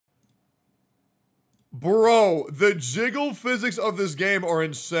Bro, the jiggle physics of this game are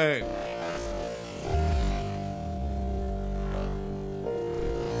insane.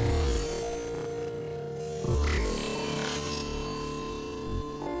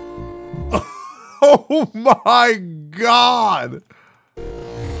 Oh my god!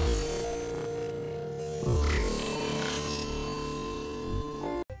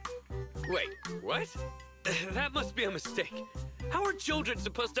 Wait, what? That must be a mistake. How are children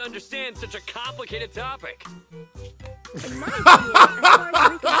supposed to understand such a complicated topic? In my opinion, as far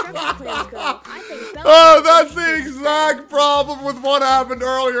as reconstruction plans go, I think Oh, that's the exact problem with what happened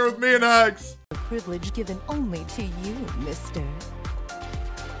earlier with me and X. A privilege given only to you, mister.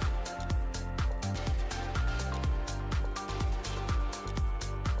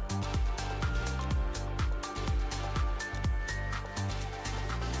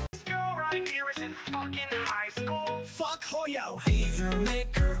 Fuck Hoyo. Either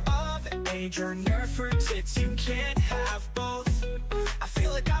maker of age or nerf for tits, you can't have both. I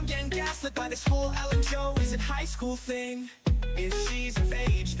feel like I'm getting gaslit by this whole Ellen Joe is in high school thing. If she's of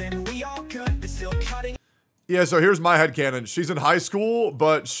age, then we all good, but still cutting. Yeah, so here's my headcanon. She's in high school,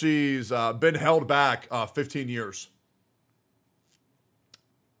 but she's been held back 15 years.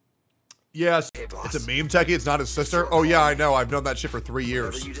 Yes, it's a meme techie. It's not his sister. Oh yeah, I know. I've known that shit for 3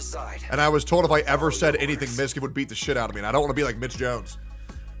 years. And I was told if I ever said anything, Miski would beat the shit out of me. And I don't want to be like Mitch Jones.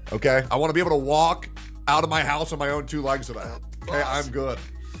 Okay? I want to be able to walk out of my house on my own 2 legs today. Okay, I'm good.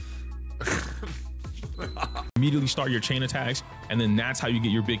 Immediately start your chain attacks, and then that's how you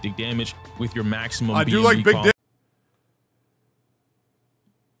get your big dick damage with your maximum. I do like big dick.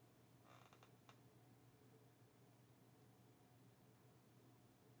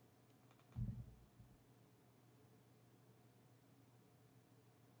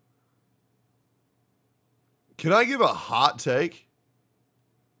 Can I give a hot take?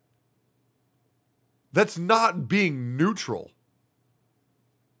 That's not being neutral.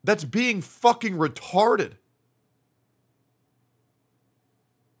 That's being fucking retarded.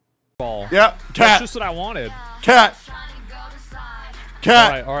 Ball. Yeah, cat. That's just what I wanted. Cat.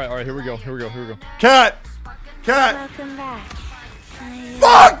 Cat. All right. Here we go. Cat. Cat. Welcome back.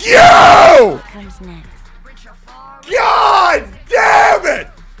 Fuck you! What comes next? God damn it!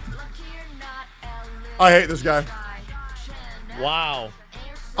 I hate this guy. Wow.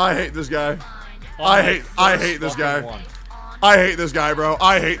 I hate this guy. I hate this guy. I hate this guy, bro.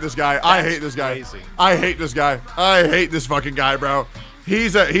 I hate this guy. I hate this guy. I hate this guy. I hate this fucking guy, bro.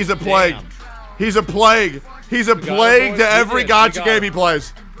 He's a plague. Damn. He's a plague. He's a plague to every gotcha game he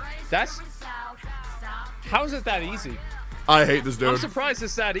plays. That's. How is it that easy? I hate this dude. I'm surprised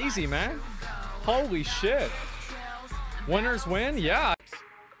it's that easy, man. Holy shit. Winners win? Yeah.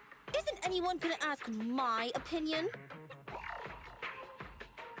 Isn't anyone gonna ask my opinion?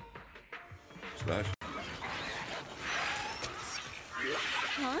 Smash.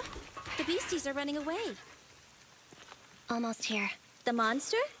 Huh? The beasties are running away. Almost here. The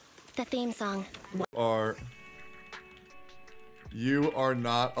monster? The theme song. You are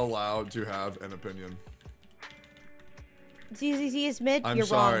not allowed to have an opinion. ZZZ is mid. I'm You're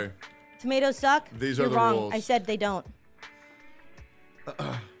sorry. wrong. Tomatoes suck. These You're are the wrong. rules. I said they don't.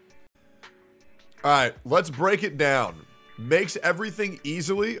 Alright, let's break it down. Makes everything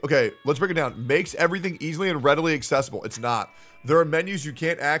easily... Okay, let's break it down. Makes everything easily and readily accessible. It's not. There are menus you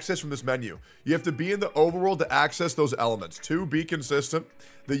can't access from this menu. You have to be in the overworld to access those elements. 2, be consistent.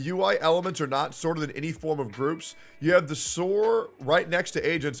 The UI elements are not sorted in any form of groups. You have the soar right next to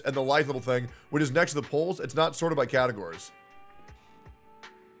agents and the light little thing, which is next to the polls. It's not sorted by categories.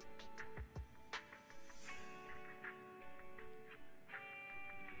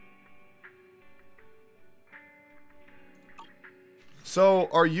 So,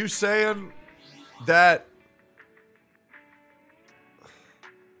 are you saying that...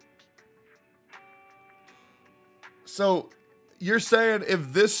 So, you're saying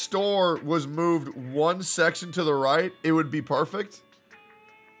if this store was moved 1 section to the right, it would be perfect?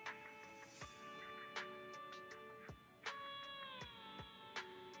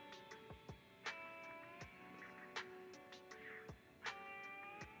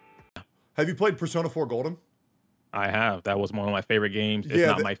 Have you played Persona 4 Golden? I have. That was one of my favorite games. It's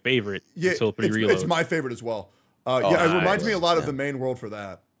not my favorite until 3 Reload. It's my favorite as well. Yeah, it reminds me a lot of the main world for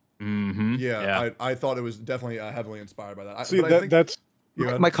that. Mm-hmm. Yeah. I thought it was definitely heavily inspired by that. See, that's...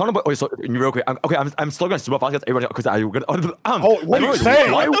 My counter, so real quick. I'm slowing down super fast because everybody, because I'm gonna. What are you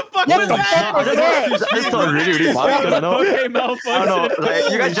saying? What the fuck was that? I just thought really fast. I don't know.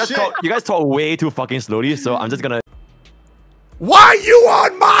 Like, you guys talk way too fucking slowly, so I'm just gonna. Why you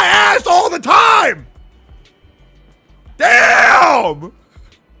on my ass all the time? Damn!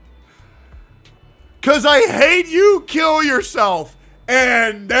 Cause I hate you, kill yourself.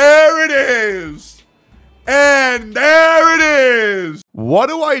 And there it is. And there it is. What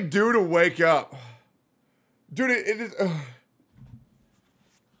do I do to wake up? Dude, it is...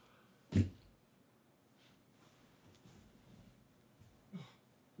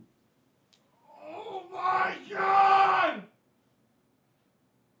 Oh my God!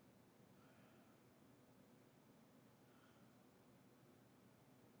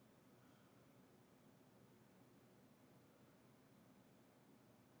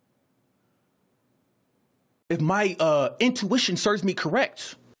 If my intuition serves me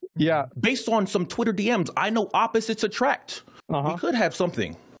correct, yeah, based on some Twitter DMs, I know opposites attract. We could have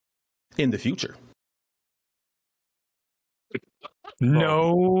something in the future.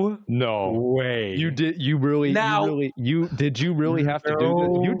 No way. Did you really have to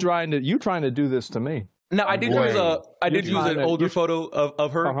do this? You trying to do this to me? Now I did use an older photo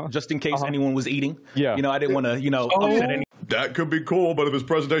of her just in case anyone was eating. Yeah. You know, I didn't want to, upset any. That could be cool, but if his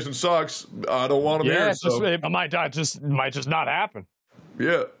presentation sucks, I don't want him here. It might just not happen.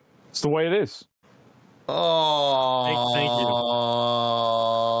 Yeah. It's the way it is. Oh, thank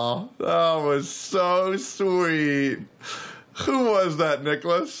you. That was so sweet. Who was that,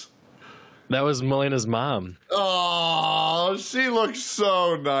 Nicholas? That was Melena's mom. Oh, she looks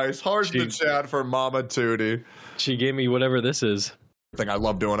so nice. Hearts in the chat for Mama Tootie. She gave me whatever this is. I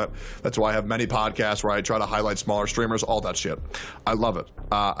love doing it. That's why I have many podcasts where I try to highlight smaller streamers, all that shit. I love it.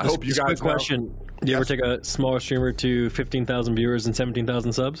 I hope you guys know. Question. Do you ever take a smaller streamer to 15,000 viewers and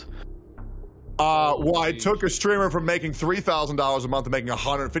 17,000 subs? Well, I took a streamer from making $3,000 a month to making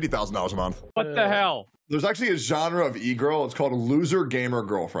 $150,000 a month. What the hell? There's actually a genre of e-girl. It's called a loser gamer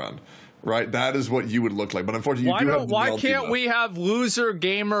girlfriend. Right? That is what you would look like. But unfortunately, why can't we have loser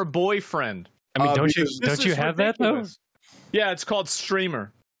gamer boyfriend? I mean, don't you have that though? Yeah, it's called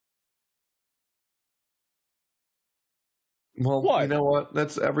streamer. Well, you know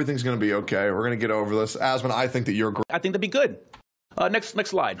what? Everything's gonna be okay. We're gonna get over this. Asmon, I think that you're great. I think that'd be good. Next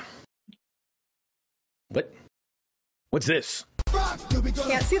slide. What's this?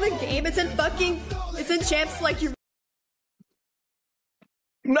 Can't see the game. It's in champs like you.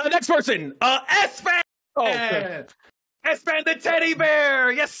 No, next person. S-Fan. Oh, okay. S-Fan the teddy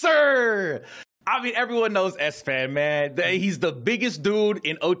bear. Yes, sir. I mean, everyone knows S-Fan, man. He's the biggest dude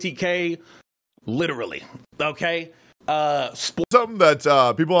in OTK, literally. Okay. Something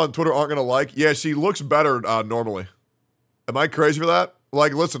that people on Twitter aren't gonna like. Yeah, she looks better normally. Am I crazy for that?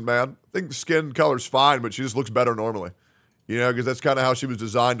 Like, listen, man. I think skin color's fine, but she just looks better normally. You know, because that's kind of how she was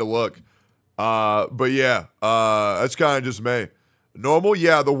designed to look. But yeah, that's kind of just me. Normal,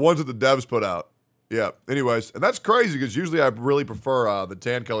 yeah, the ones that the devs put out. Yeah. Anyways, and that's crazy because usually I really prefer the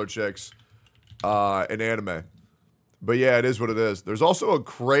tan colored chicks in anime. But yeah, it is what it is. There's also a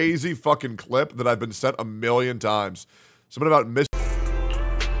crazy fucking clip that I've been sent 1,000,000 times. Something about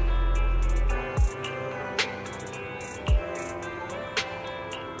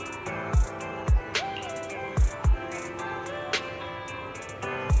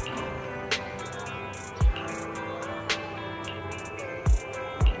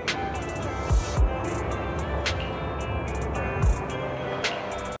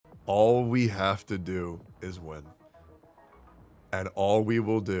all we have to do is win. And all we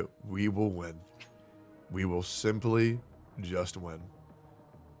will do, we will win. We will simply just win.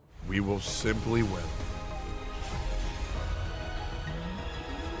 We will simply win.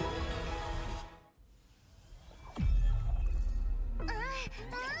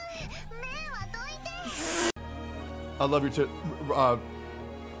 I love your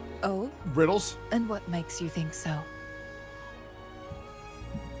Oh? riddles. And what makes you think so?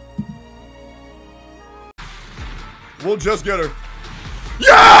 We'll just get her.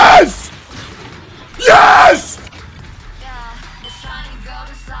 Yes! Yes!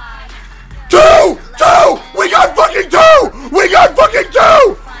 Two! We got fucking two! We got fucking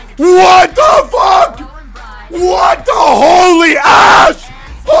two! What the fuck? What the holy ass?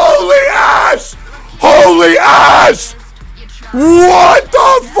 Holy ass! Holy ass! What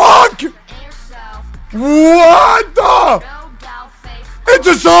the fuck? What the? It's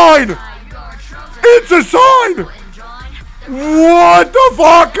a sign! It's a sign! What the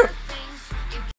fuck?